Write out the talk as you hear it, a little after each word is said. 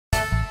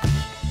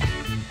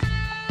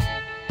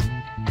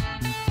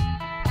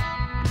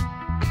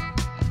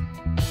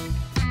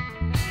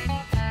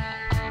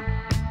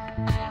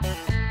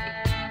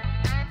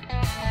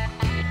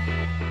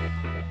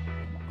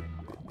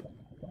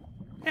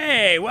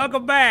Hey,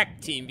 welcome back.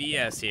 Team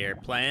VS here,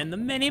 playing the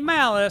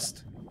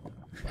Minimalist.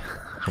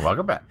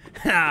 Welcome back.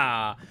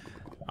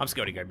 I'm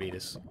Scoti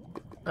Garbidis.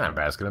 I'm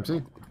Basket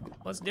MC.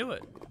 Let's do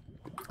it.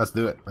 Let's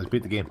do it. Let's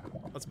beat the game.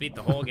 Let's beat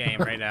the whole game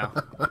right now.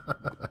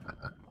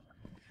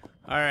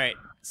 All right,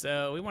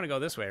 so we want to go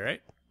this way,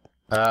 right?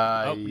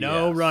 Oh,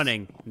 no yes.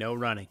 running. No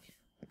running.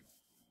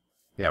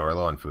 Yeah, we're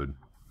low on food.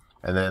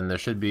 And then there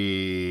should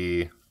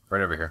be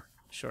right over here.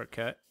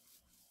 Shortcut.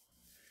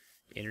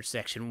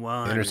 Intersection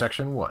 1.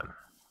 Intersection 1.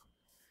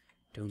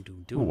 Dun, dun,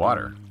 Ooh, dun,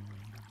 water. dun.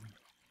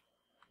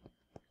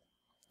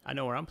 I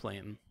know where I'm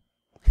planting.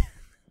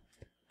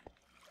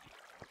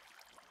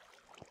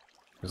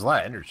 There's a lot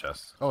of ender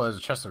chests. Oh, there's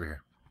a chest over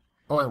here.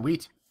 Oh, and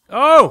wheat.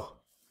 Oh!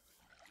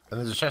 And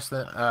there's a chest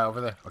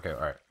over there. Okay, all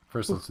right.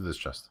 First, let's do this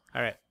chest.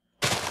 All right.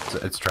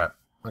 It's a trap.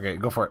 Okay,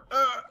 go for it.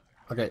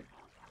 Okay.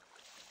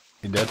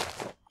 You dead?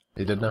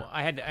 You dead now? Well,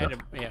 I had to,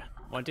 yeah.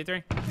 1, 2,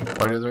 3.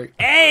 1, 2, 3.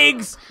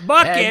 Eggs!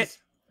 Bucket! Eggs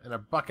in a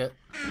bucket.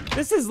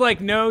 This is like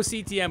no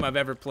CTM I've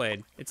ever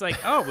played. It's like,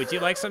 oh, would you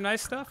like some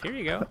nice stuff? Here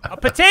you go.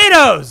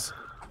 Potatoes!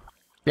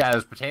 Yeah,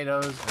 there's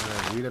potatoes, and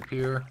there's wheat up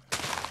here,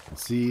 and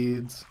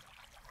seeds.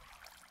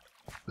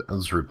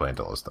 Let's replant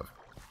all this stuff.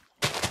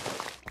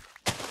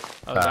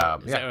 Oh,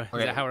 is that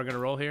how we're going to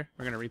roll here?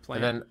 We're going to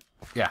replant. And then,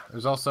 yeah,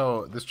 there's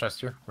also this chest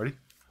here. Ready?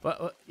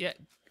 What? Yeah,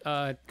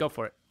 go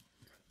for it.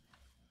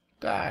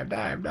 Dive,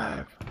 dive,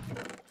 dive.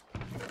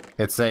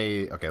 It's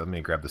a... Okay, let me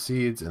grab the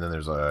seeds, and then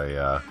there's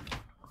a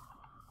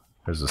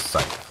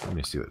scythe. Let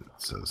me see what it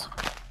says.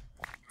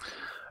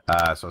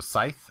 So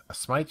scythe, a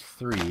smite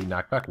 3,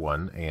 knockback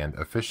 1, and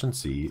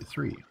efficiency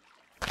 3.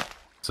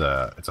 It's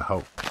a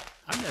hoe.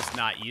 I'm just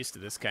not used to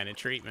this kind of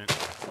treatment.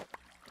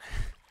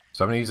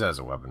 So I'm gonna use that as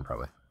a weapon,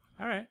 probably.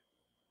 All right,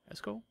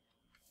 that's cool.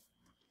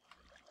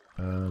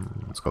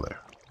 Let's go there.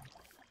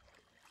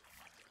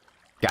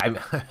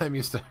 Yeah, I'm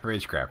used to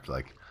Ragecraft,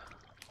 like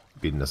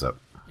beating this up.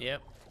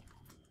 Yep.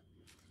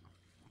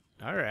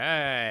 All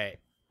right.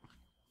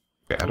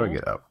 Okay, how do I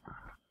get up?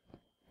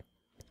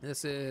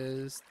 This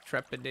is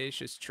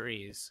trepidatious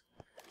trees.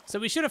 So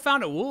we should have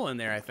found a wool in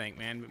there, I think,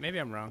 man. But maybe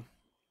I'm wrong.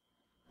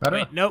 I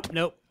don't know.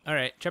 Nope. All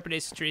right,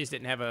 trepidatious trees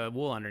didn't have a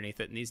wool underneath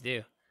it, and these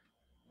do.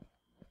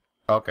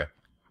 Okay.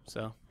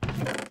 So,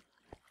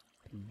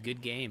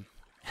 good game.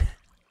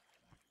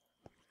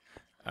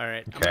 All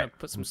right, I'm gonna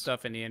put some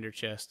stuff in the ender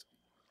chest.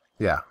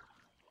 Yeah,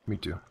 me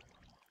too.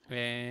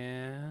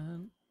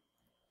 And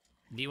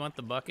do you want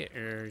the bucket,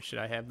 or should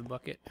I have the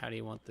bucket? How do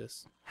you want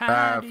this?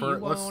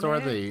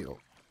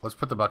 Let's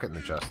put the bucket in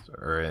the chest,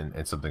 or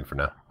in something for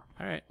now.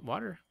 All right,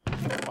 water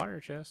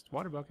chest,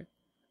 water bucket.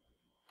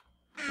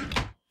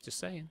 Just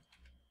saying.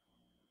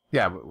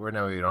 Yeah, but we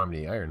don't have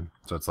any iron,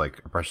 so it's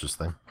like a precious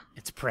thing.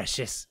 It's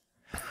precious.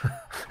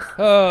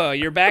 Oh,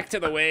 you're back to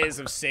the ways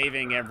of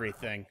saving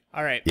everything.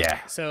 All right.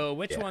 Yeah. So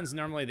which one's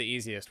normally the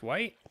easiest?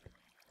 White?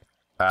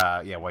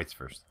 Yeah, white's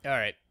first. All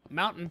right.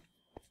 Mountain.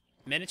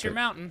 Miniature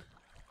mountain.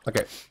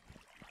 Okay.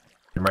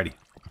 I'm ready.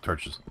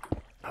 Torches.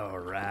 All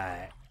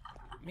right.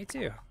 Me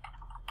too.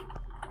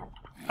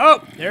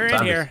 Oh, they're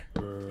in here.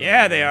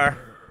 Yeah, they are.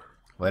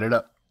 Light it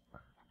up.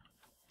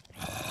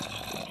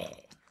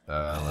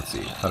 Let's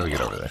see. How do we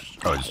get over there?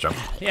 Oh, just jump.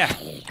 Yeah.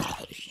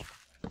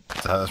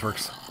 That's how this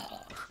works.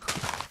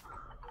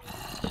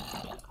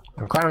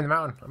 I'm climbing the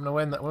mountain. I'm gonna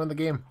win the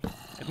game.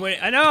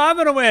 I know I'm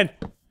gonna win.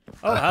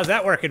 Oh, how's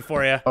that working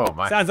for you? Oh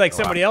my! Sounds like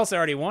somebody else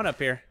already won up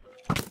here.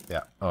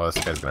 Yeah. Oh,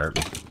 this guy's gonna hurt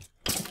me.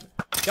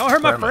 Don't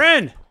hurt my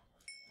friend.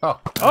 Oh.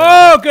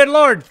 Oh, good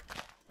lord.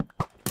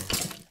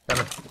 Got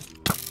him.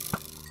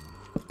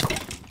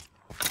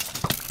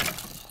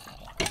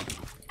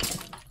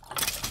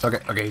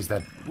 Okay, he's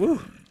dead.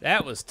 Woo,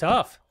 that was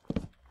tough.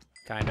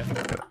 Kind of.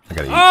 I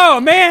gotta eat.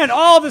 Oh man,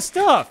 all the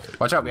stuff.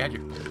 Watch out, behind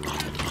you.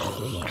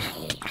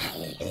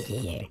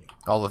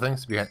 All the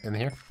things in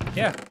here?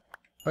 Yeah.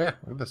 Oh yeah,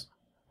 look at this.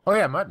 Oh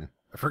yeah, mutton.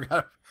 I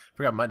forgot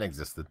mutton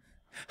existed.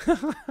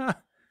 You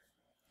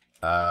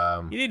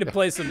need to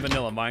play some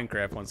vanilla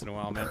Minecraft once in a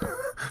while, man.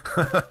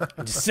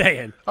 I'm just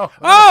saying.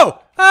 Oh!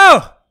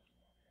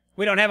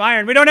 We don't have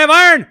iron. We don't have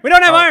iron. We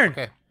don't have iron.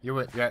 Okay, you're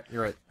right.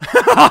 You're right.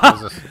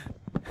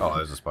 Oh,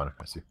 there's a spawner.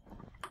 I see.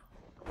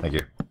 Thank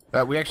you.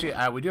 We actually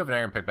we do have an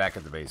iron pick back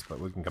at the base, but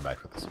we can come back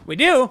for this. We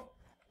do.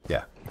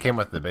 Yeah, it came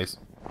with the base.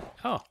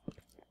 Oh.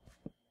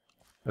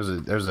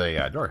 There's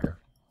a door here.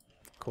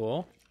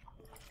 Cool.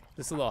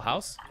 This a little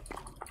house?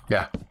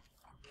 Yeah.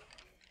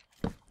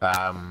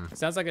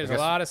 Sounds like there's a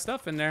lot of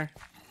stuff in there.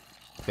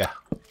 Yeah.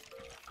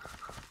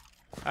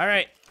 All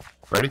right.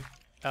 Ready?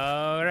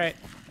 All right.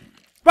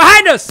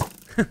 Behind us!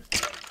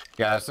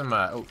 Yeah, there's some,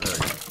 oh, there we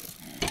go.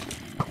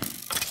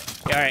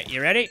 All right,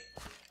 you ready?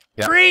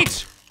 Yeah.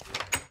 Breach!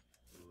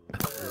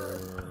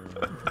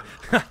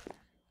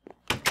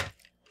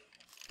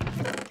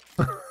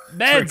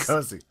 Beds!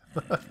 Cozy.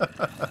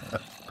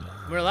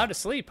 We're allowed to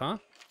sleep, huh?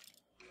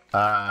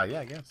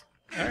 Yeah, I guess.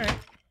 All right.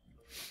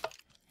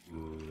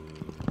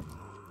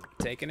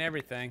 Taking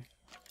everything.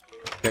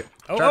 Okay.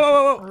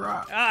 Oh.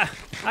 Ah,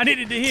 I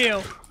needed to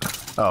heal.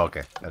 Oh,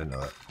 okay. I didn't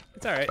know that.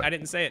 It's all right. I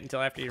didn't say it until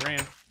after you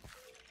ran.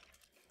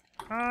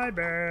 Hi,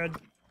 bird.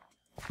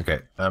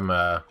 Okay,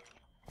 I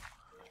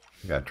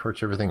gotta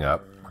torch everything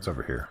up. What's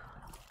over here?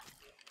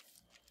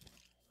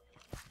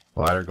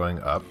 Ladder going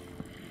up.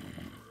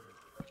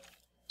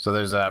 So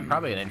there's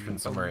probably an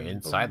entrance somewhere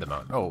inside the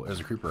mountain. Oh,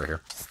 there's a creeper right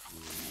here.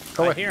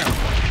 I hear him.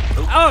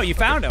 Oh, you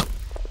found him.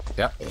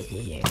 Yep.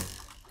 I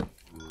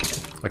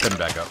couldn't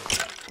back up.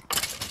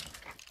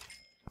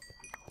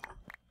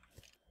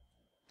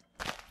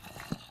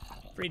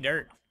 Free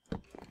dirt.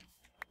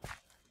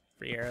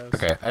 Free arrows.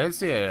 Okay, I didn't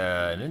see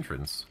an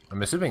entrance.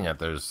 I'm assuming that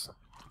there's...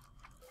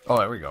 Oh,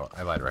 there we go.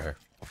 I lied right here.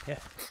 Yeah.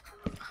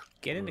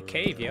 Get in the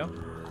cave, yo.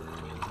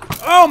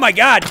 Oh my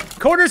god!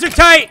 Quarters are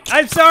tight!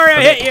 I'm sorry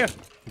I hit you! It's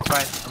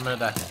fine. I'm gonna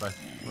die. It's fine.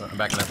 I'm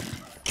backing up.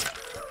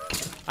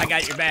 I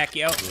got your back,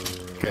 yo.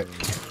 Okay.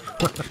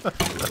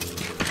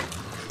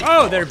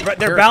 Oh, they're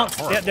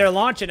bouncing. They're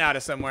launching out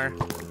of somewhere.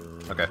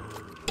 Okay.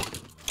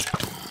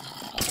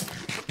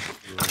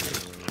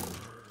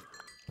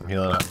 I'm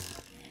healing up.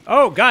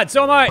 Oh god,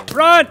 so am I.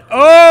 Run!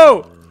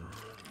 Oh!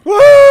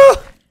 Woo!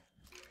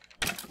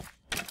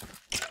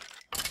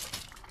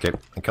 Okay,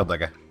 I killed that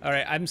guy. All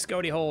right, I'm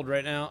Scoti hold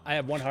right now. I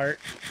have 1 heart.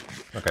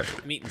 Okay.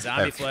 I'm eating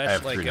zombie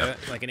flesh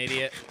like an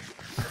idiot.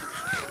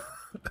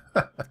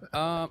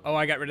 Oh,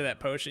 I got rid of that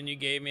potion you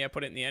gave me. I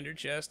put it in the ender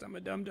chest. I'm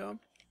a dum-dum.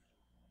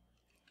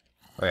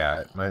 Oh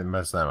yeah,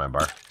 that's not my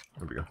bar.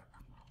 There we go.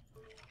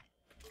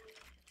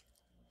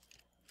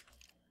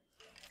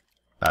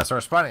 So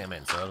we're spawning them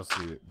in, so that'll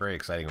be very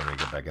exciting when we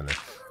get back in there.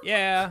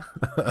 Yeah,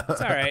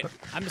 it's all right.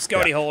 I'm a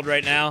Scoti hold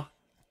right now.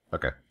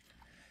 Okay.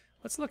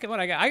 Let's look at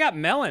what I got. I got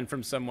melon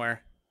from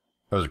somewhere.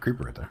 That was a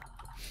creeper right there.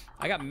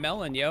 I got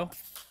melon, yo.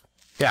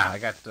 Yeah, I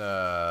got.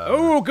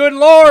 Oh, good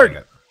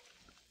lord!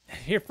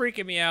 You're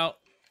freaking me out.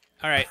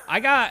 All right, I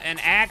got an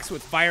axe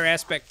with fire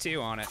aspect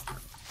 2 on it.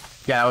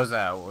 Yeah,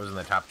 that was in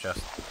the top chest.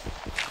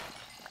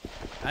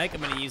 I think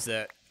I'm gonna use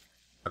that.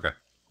 Okay.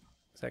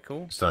 Is that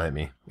cool? Just don't hit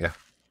me. Yeah.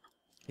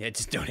 Yeah,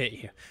 just don't hit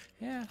you.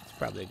 Yeah, it's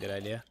probably a good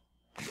idea.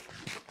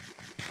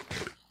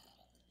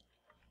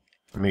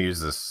 Let me use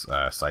this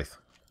scythe.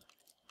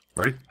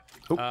 Ready?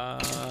 Oh.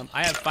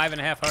 I have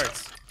 5.5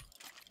 hearts.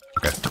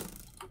 Okay.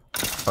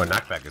 Oh,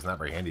 knockback is not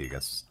very handy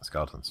against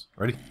skeletons.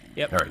 Ready?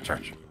 Yep. All right,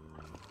 charge.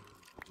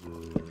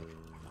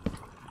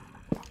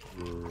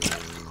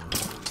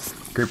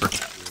 Creeper.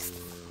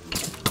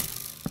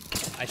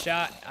 I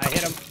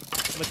hit him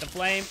with the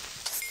flame.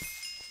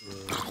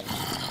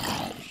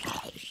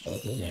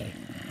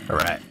 All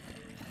right.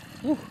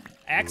 Whew.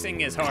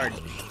 Axing is hard.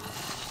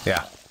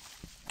 Yeah.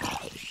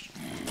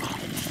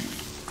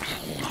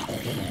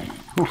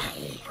 Whew.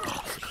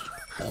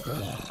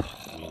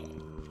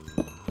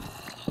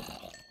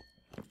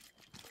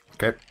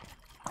 Okay.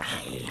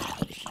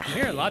 I'm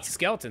hearing lots of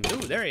skeletons.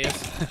 Ooh, there he is.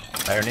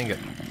 Iron ingot.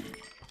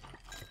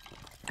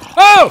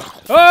 Oh!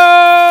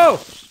 Oh!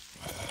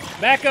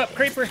 Back up,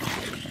 creeper.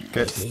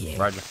 Good.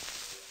 Roger.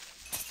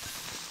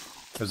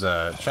 There's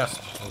a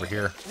chest over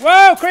here.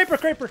 Whoa, creeper,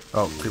 creeper.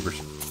 Oh, creepers.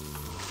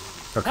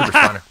 Oh, creeper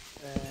spawner.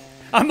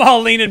 I'm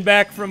all leaning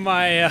back from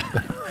my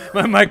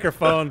my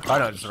microphone. Oh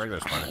no, just a regular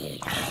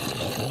spawner.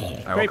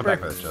 Alright, we'll come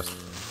back to this chest.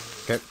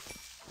 Okay.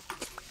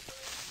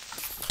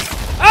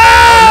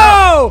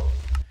 Oh!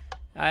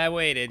 I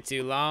waited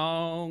too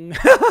long.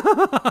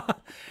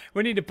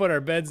 We need to put our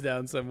beds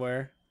down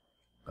somewhere.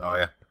 Oh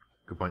yeah,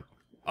 good point.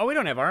 Oh, we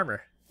don't have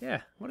armor.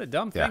 Yeah, what a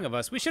dumb thing of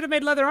us. We should have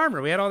made leather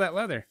armor. We had all that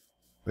leather.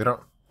 We don't.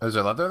 Is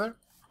there leather there?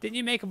 Didn't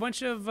you make a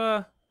bunch of?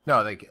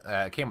 No, they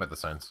came with the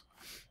signs.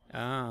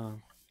 Oh.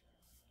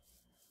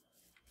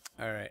 All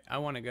right, I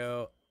want to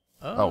go.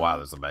 Oh wow,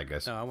 there's the bad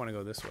guys. No, I want to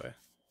go this way.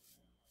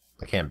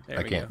 I can't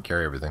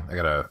carry everything. I'm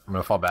gonna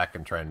fall back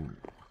and try and.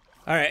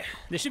 All right,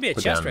 there should be a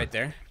chest right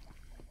there.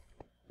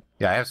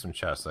 Yeah, I have some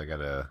chests. I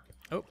gotta.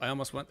 Oh, I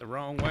almost went the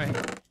wrong way.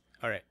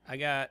 All right, I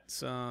got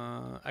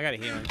a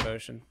healing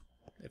potion.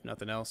 If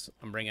nothing else,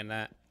 I'm bringing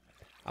that.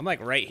 I'm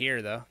like right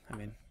here though. I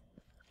mean.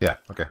 Yeah.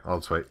 Okay. I'll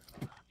just wait.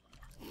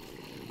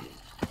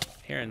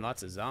 Hearing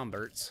lots of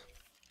zomberts.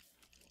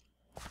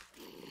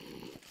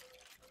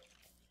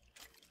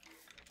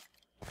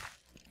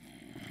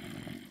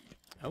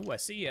 Oh, I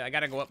see you. I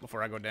gotta go up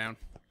before I go down.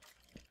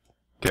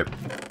 Okay.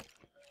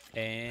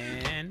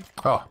 And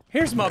oh,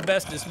 here's my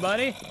bestest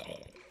buddy.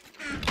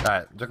 All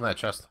right, look in that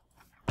chest.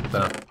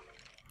 Down.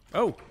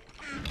 Oh.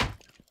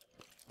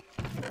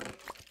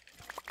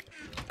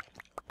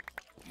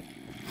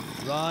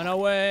 Run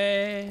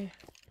away.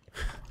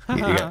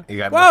 you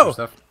got Whoa! more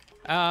stuff?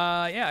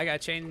 Yeah, I got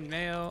chain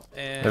mail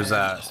and there's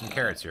some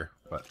carrots here,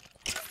 but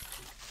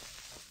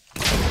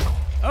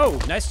oh,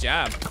 nice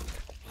job.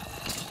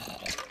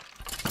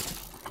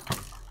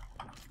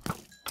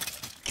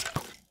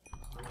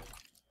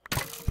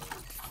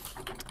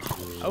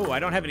 Oh, I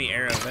don't have any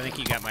arrows. I think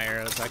you got my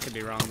arrows. I could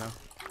be wrong though.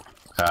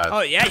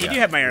 Oh yeah, you do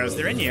have my arrows.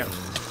 They're in you.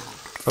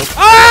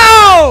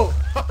 Oh!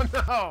 Oh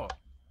no!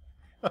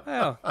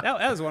 Well,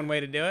 that was one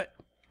way to do it.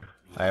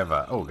 I have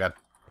oh god.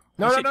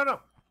 No.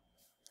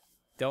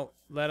 Don't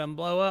let them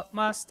blow up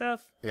my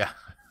stuff. Yeah.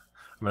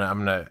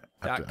 I'm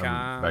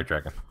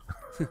backtracking.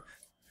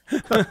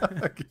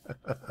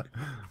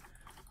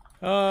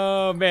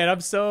 Oh man,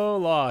 I'm so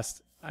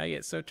lost. I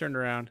get so turned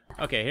around.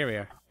 Okay, here we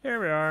are. Here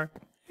we are.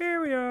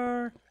 Here we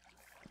are.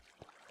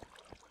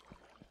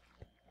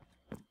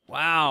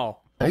 Wow.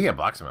 You get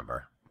blocks in my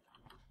bar.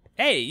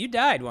 Hey, you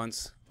died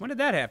once. When did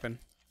that happen?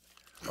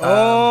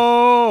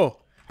 Oh,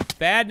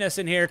 badness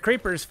in here.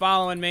 Creepers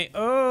following me.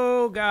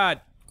 Oh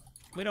God,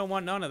 we don't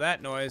want none of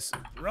that noise.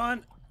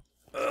 Run.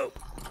 Oh,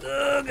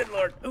 oh, good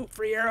Lord. Oh,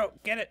 free arrow.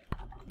 Get it.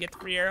 Get the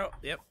free arrow.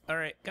 Yep. All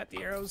right, got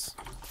the arrows.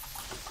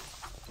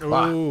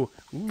 Wow.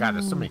 God,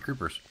 there's so many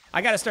creepers.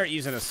 I gotta start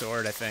using a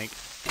sword, I think.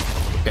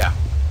 Yeah.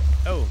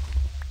 Oh.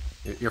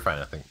 You're fine,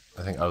 I think.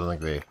 I don't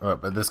think they. Oh,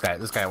 but this guy,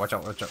 watch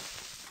out, watch out.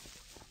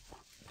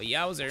 A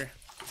yowzer.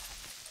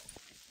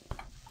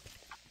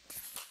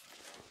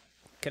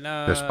 Can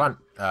There's spawn.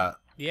 Do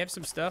you have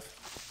some stuff?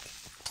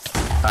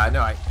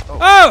 No, I.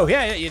 Oh,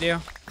 yeah, you do.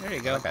 There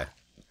you go. Okay.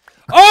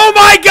 Oh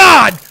my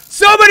God!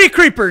 So many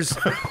creepers!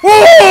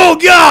 Oh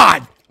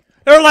God!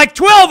 There are like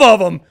 12 of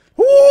them.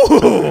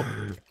 Ooh.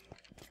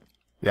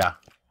 Yeah.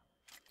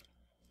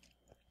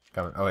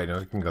 Come on. Oh wait, no,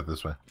 we can go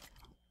this way.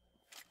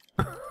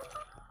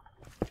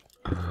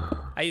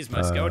 I use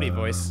my Scoti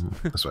voice.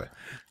 This way.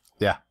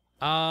 Yeah.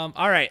 All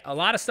right, a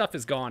lot of stuff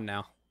is gone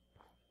now.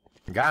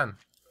 Gone.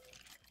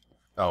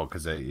 Oh,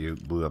 because you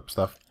blew up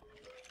stuff?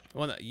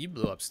 Well, no, you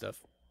blew up stuff.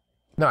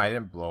 No, I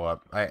didn't blow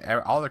up.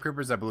 All the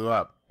creepers that blew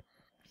up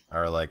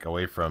are like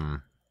away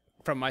from.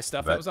 From my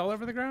stuff that was all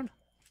over the ground?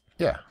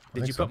 Yeah.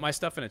 Did you put my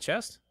stuff in a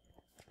chest?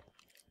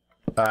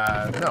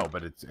 No,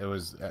 but it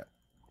was.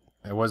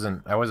 I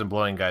wasn't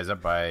blowing guys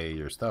up by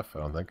your stuff. I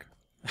don't think.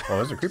 Oh,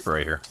 there's a creeper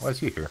right here. Why is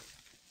he here?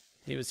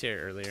 He was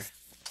here earlier.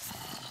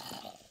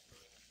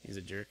 He's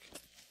a jerk.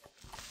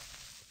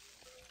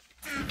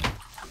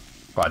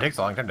 Wow, it takes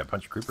a long time to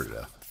punch a creeper to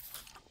death.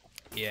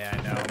 Yeah, I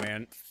know,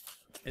 man.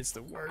 It's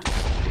the worst.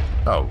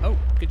 Oh. Oh,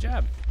 good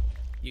job.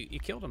 You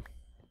killed him.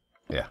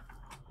 Yeah.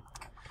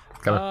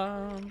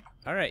 Coming.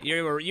 All right,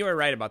 you were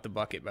right about the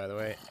bucket, by the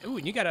way. Ooh,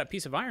 and you got a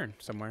piece of iron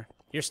somewhere.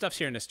 Your stuff's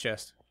here in this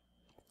chest.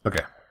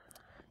 Okay.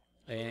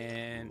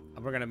 And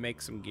we're gonna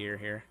make some gear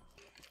here.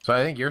 So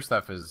I think your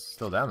stuff is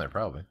still down there,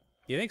 probably.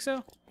 You think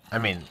so? I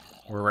mean,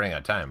 we're running out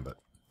of time, but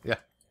yeah.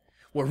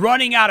 We're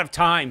running out of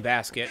time,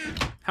 Basket.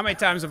 How many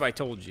times have I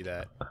told you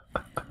that?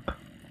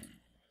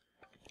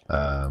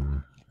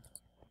 All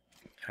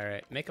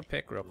right, make a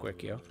pick real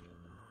quick, yo.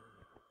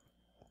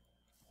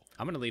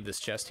 I'm gonna leave this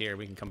chest here.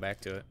 We can come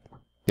back to it.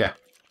 Yeah.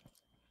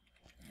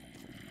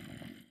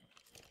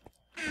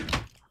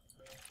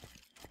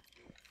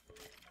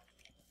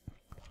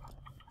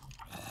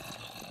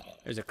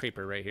 There's a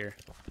creeper right here.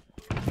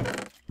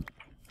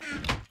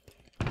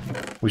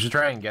 We should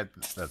try and get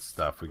that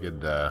stuff. We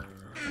could.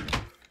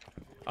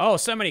 Oh,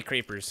 so many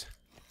creepers.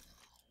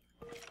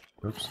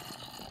 Oops.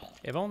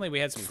 If only we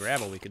had some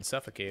gravel, we could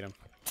suffocate them.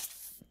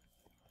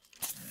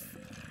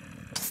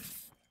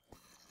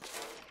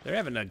 They're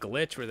having a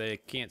glitch where they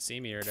can't see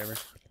me or whatever.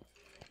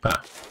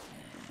 Huh.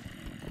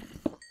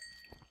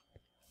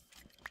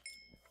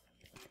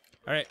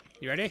 All right,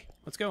 you ready?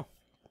 Let's go.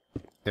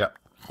 Yeah.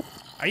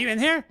 Are you in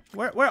here?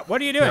 What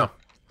are you doing? No.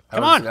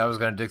 Come on. I was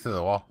gonna dig through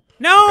the wall.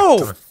 No!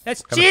 Okay,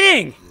 That's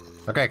cheating!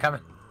 Okay,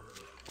 coming.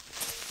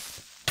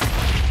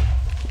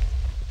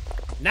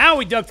 Now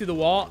we dug through the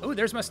wall. Ooh,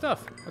 there's my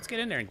stuff. Let's get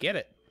in there and get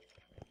it.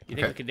 You think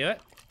Okay. we can do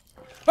it?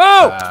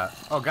 Oh!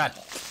 Oh God.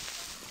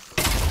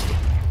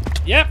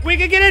 Yep, we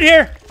can get in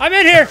here. I'm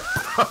in here.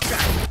 Oh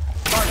God.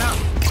 Oh no.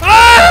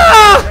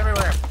 Ah!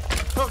 Everywhere.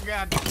 Oh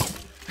God.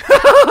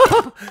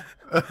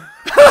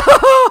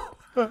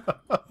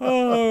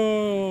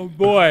 Oh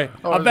boy.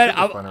 Oh, I'm there's a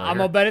fun right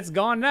gonna here. bet it's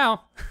gone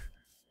now.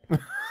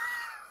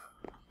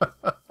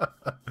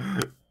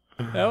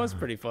 That was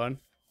pretty fun.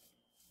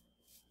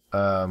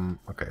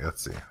 Okay,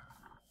 let's see.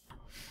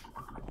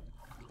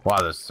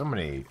 Wow, there's so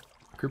many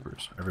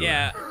creepers everywhere.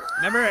 Yeah.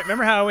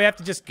 Remember how we have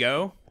to just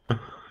go?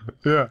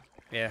 Yeah.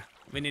 Yeah.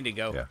 We need to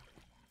go. Yeah.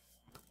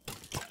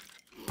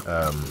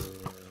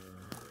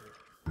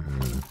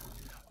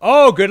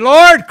 Oh, good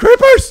Lord!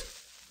 Creepers!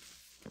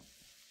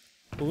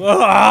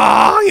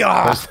 Oh,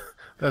 yeah.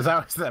 There's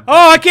always that.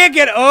 Oh, I can't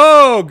get.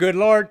 Oh, good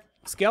Lord!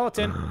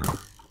 Skeleton. Okay,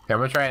 I'm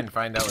gonna try and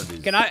find out what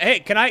these. Can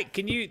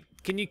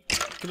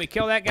we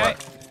kill that guy?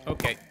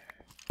 Okay.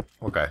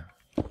 Okay.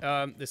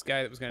 This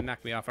guy that was gonna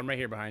knock me off. I'm right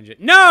here behind you.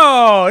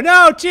 No,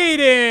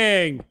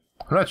 cheating.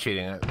 I'm not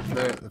cheating.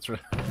 That's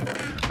right.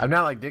 I'm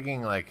not like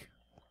digging like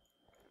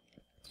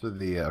through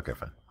the. Okay,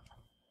 fine.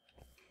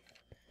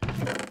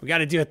 We got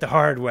to do it the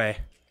hard way,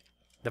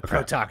 the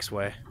Protox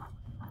way.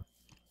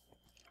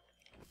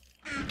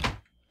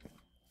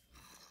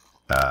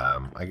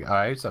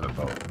 I used to have a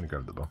bow. Let me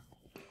grab the bow.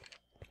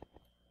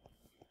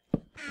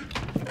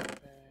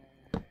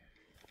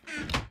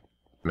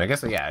 I mean, I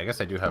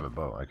guess I do have a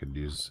bow. I could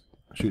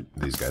shoot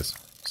these guys.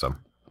 Some.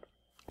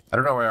 I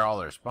don't know where all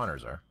their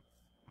spawners are.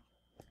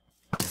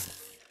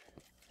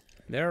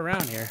 They're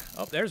around here.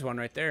 Oh, there's one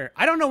right there.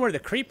 I don't know where the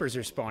creepers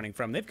are spawning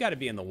from. They've got to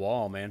be in the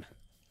wall, man.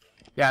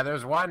 Yeah,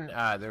 there's one.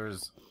 There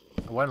was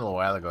one a little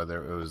while ago.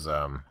 There it was.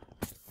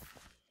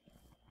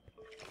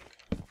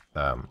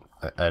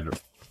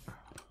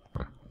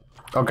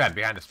 Oh god,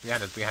 behind us,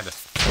 behind us, behind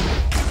us.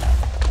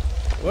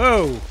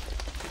 Whoa,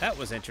 that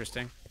was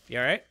interesting. You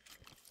all right?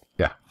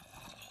 Yeah.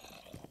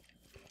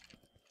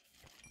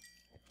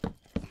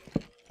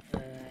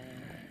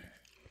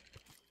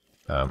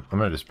 I'm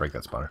gonna just break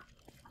that spawner.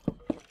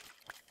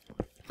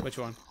 Which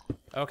one?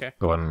 Okay.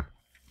 The one.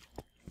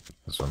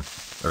 This one.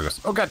 There it goes.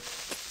 Oh god.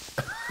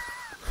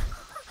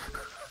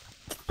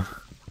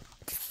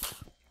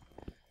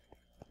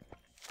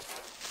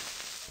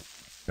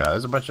 Yeah,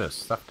 there's a bunch of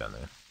stuff down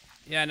there.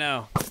 Yeah, I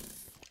know.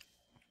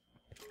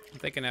 I'm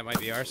thinking that might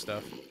be our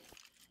stuff.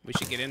 We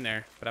should get in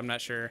there, but I'm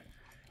not sure.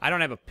 I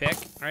don't have a pick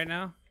right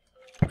now.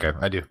 Okay,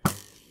 I do.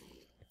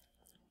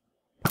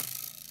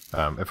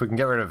 If we can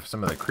get rid of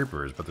some of the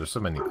creepers, but there's so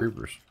many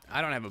creepers.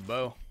 I don't have a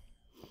bow.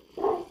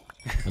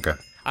 Okay.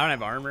 I don't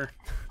have armor.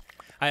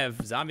 I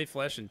have zombie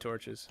flesh and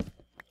torches.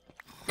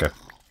 Okay.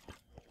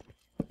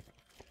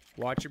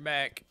 Watch your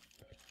back.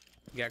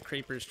 We got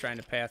creepers trying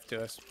to path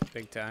to us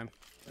big time.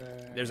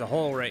 There's a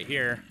hole right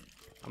here.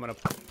 I'm gonna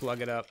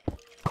plug it up.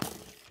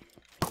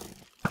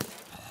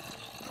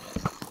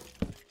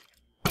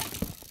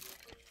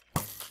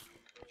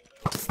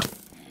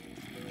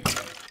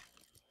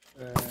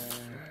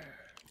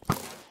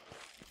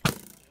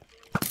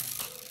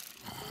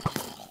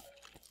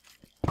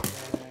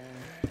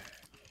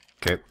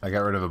 Okay, I got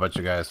rid of a bunch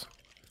of guys.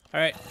 All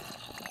right.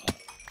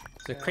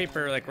 There's a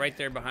creeper like right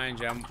there behind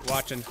you. I'm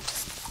watching.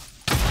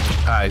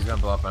 Ah, he's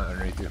gonna blow up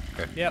underneath you.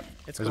 Okay. Yep,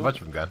 it's There's cool. a bunch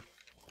of them, gone.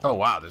 Oh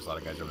wow, there's a lot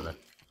of guys over there.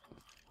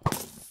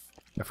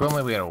 If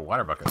only we had a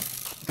water bucket.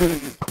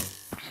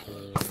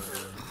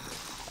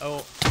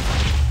 Oh.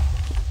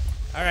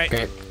 All right.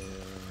 Okay.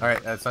 All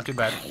right, that's not too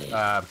bad.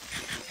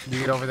 You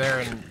get over there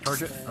and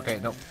torch it. Okay,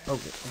 no.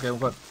 Okay, we're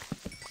good.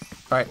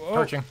 All right, Whoa.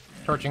 torching.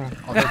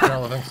 I'll torch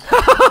all the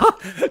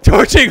things.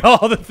 Torching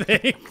all the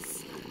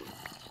things.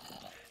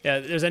 Yeah,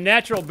 there's a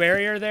natural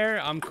barrier there.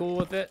 I'm cool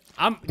with it.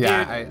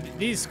 Dude,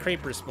 these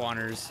creeper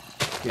spawners.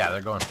 Yeah,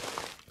 they're going.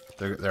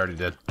 They're already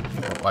dead.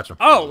 Watch them.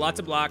 Oh, lots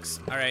of blocks.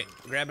 All right,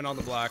 grabbing all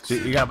the blocks.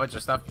 You got a bunch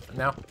of stuff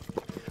now?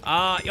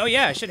 Oh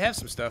yeah, I should have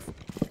some stuff.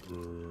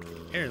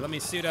 Here, let me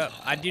suit up.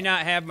 I do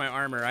not have my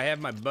armor. I have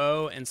my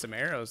bow and some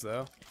arrows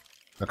though.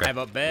 Okay. I have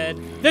a bed.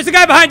 There's a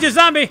guy behind you,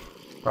 zombie.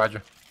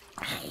 Roger.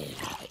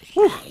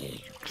 Whew.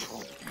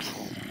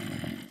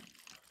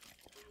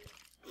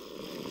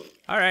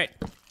 All right.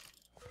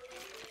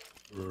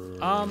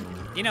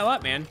 You know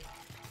what, man?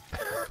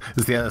 This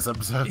is the end of this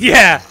episode.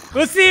 Yeah,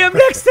 we'll see him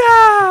next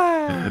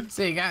time.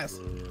 See you guys.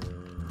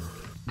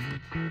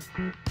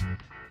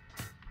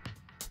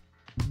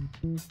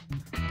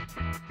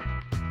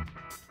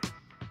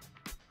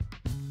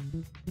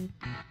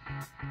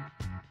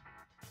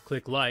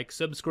 Click like,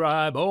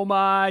 subscribe. Oh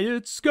my,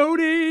 it's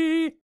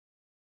Scoti.